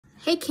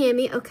Hey,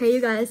 Cammy. Okay, you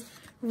guys,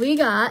 we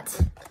got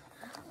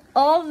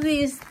all of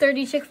these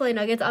 30 Chick-fil-A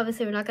nuggets.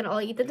 Obviously, we're not going to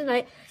all eat them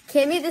tonight.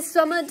 Cammy, this is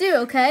what I'm going to do,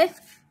 okay?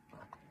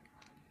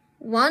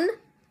 1,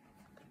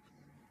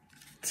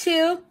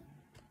 2,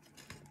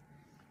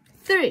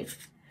 3.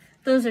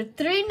 Those are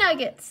 3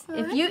 nuggets.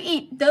 If you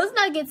eat those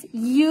nuggets,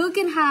 you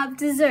can have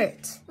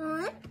dessert.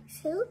 1,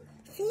 2,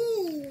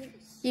 3.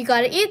 You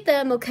got to eat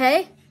them,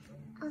 okay?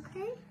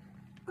 Okay.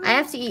 I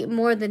have to eat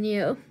more than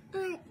you.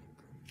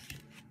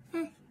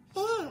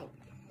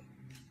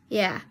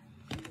 Yeah.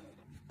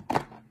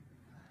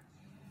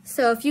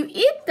 So if you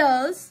eat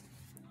those,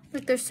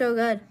 look, they're so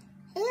good.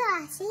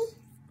 Yeah, see?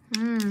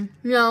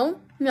 No.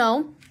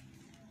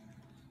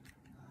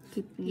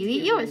 You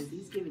eat yours.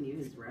 He's giving you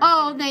his wrap.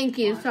 Oh, thank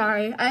you.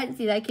 Sorry. I didn't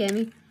see that,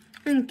 Cammy.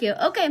 Thank you.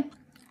 Okay.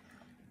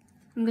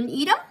 I'm going to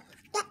eat them.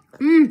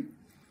 Yeah.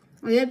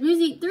 All you have to do is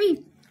eat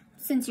 3.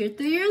 Since you're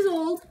 3 years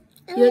old,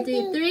 you have to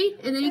eat 3,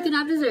 and then you can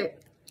have dessert.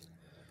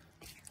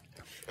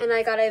 And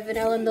I got a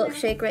vanilla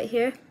milkshake right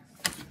here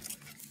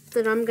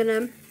that I'm going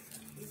to...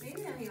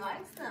 He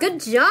likes them. Good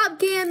job,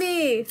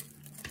 Cammy.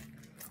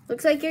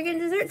 Looks like you're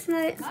getting dessert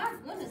tonight. My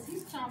goodness,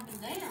 he's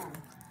chomping down.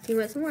 If you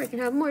want some more, you can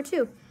have more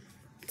too.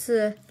 It's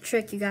a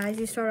trick, you guys.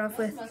 You start off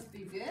with... Must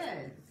be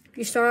good.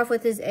 You start off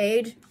with his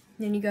age,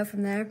 then you go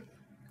from there.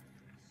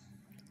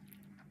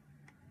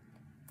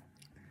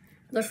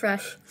 They're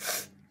fresh.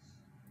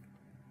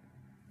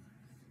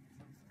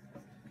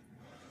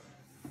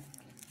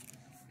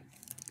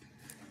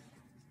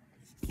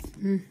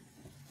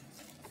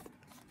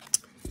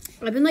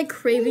 I've been like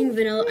craving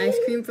vanilla ice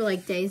cream for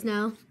like days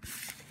now.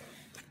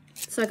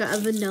 So I got a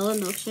vanilla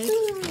milkshake.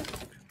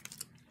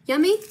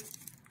 Yummy?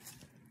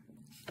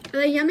 Are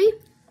they yummy?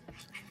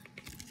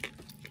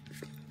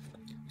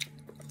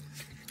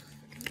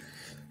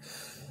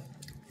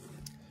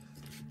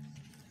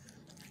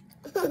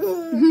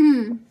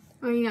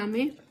 Are you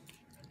yummy?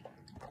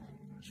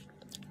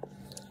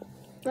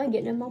 Am I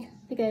getting them, Mom?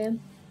 I get them.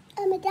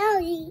 I'm a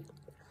doggy.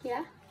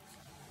 Yeah?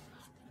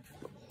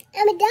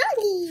 I'm a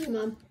doggy.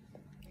 Mom,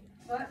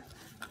 What?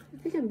 I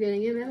think I'm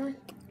getting him, am I?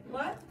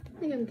 What? I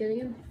think I'm getting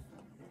him.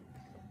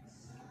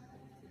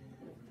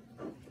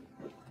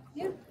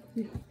 Yeah.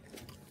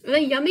 Are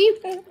they yummy?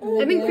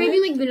 I've been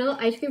craving like vanilla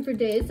ice cream for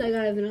days, so I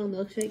got a vanilla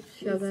milkshake.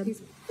 So good.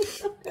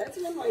 That's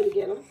one way to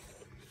get them.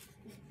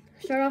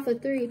 Start off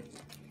with 3.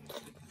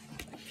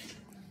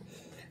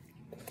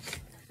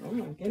 Oh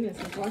my goodness,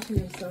 he's watching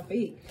himself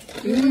eat.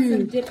 You want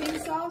some dipping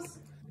sauce?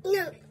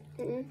 No.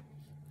 Oh,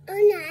 no,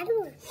 I don't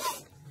want.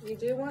 You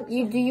do want Do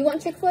you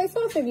want Chick-fil-A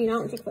sauce or do you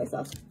not want Chick-fil-A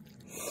sauce?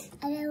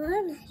 I don't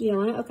want it. You don't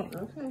want it? Okay.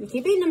 Okay. You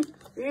keep eating them.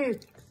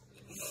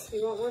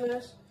 You want one of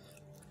those?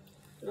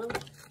 No?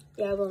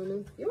 Yeah, I want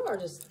them. You are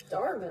just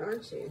starving,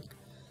 aren't you?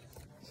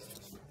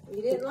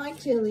 You didn't like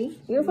chili.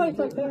 Your plate's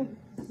right there.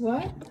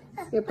 What?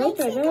 Your plate's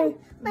right there.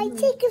 My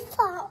chicken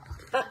fall.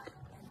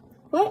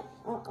 What?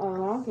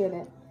 Uh-oh, I'll get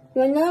it.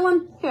 You want another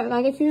one? Here,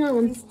 I'll get you another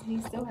one.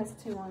 He still has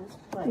 2 on his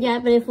plate. Yeah,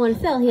 but if one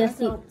fell, he I has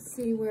to eat. don't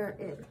see where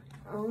it...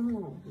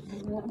 Oh,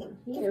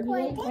 here, he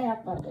ate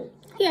half of it.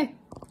 Here.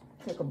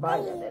 Took a bite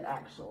of it,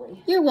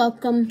 actually. You're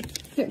welcome.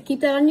 Here, keep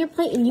that on your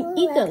plate and you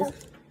eat those.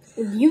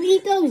 If you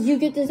eat those, you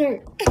get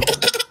dessert.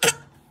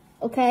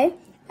 Okay?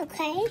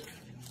 Okay.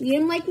 You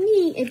ain't like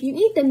me. If you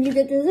eat them, you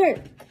get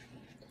dessert.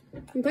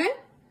 Okay?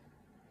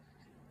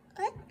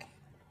 What?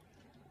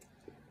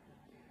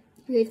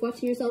 You guys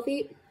watching yourself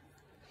eat?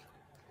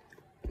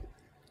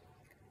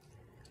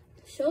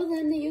 Show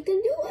them that you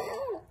can do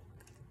it.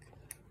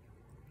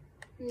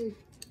 He's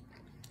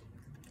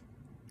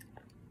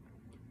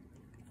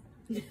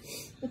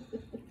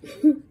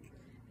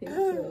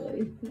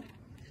silly.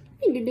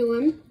 You can do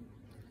them.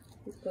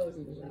 He's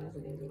closing his eyes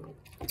and eating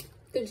it.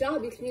 Good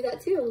job. You can do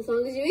that too, as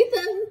long as you eat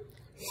them.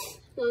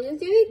 As long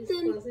as you eat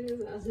them. Closing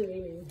his eyes and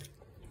eating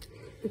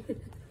it.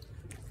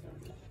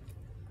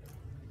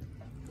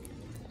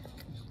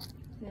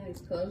 Now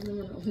he's closing them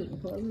and opening,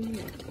 closing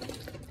them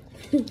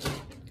up.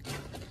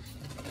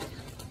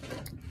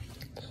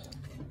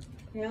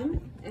 Yeah,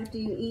 after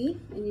you eat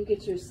and you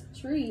get your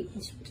treat,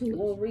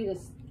 we'll read a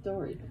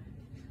story.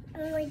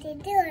 I'm going to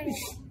do it.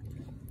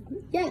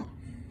 Yeah.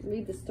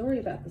 Read the story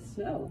about the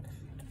snow.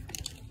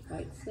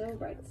 White snow,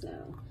 bright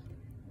snow.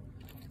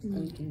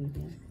 Okay,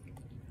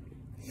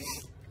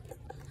 yeah.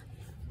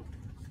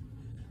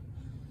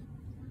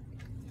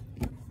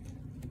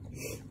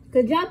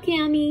 Good job,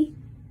 Cammy.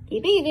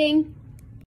 Keep eating.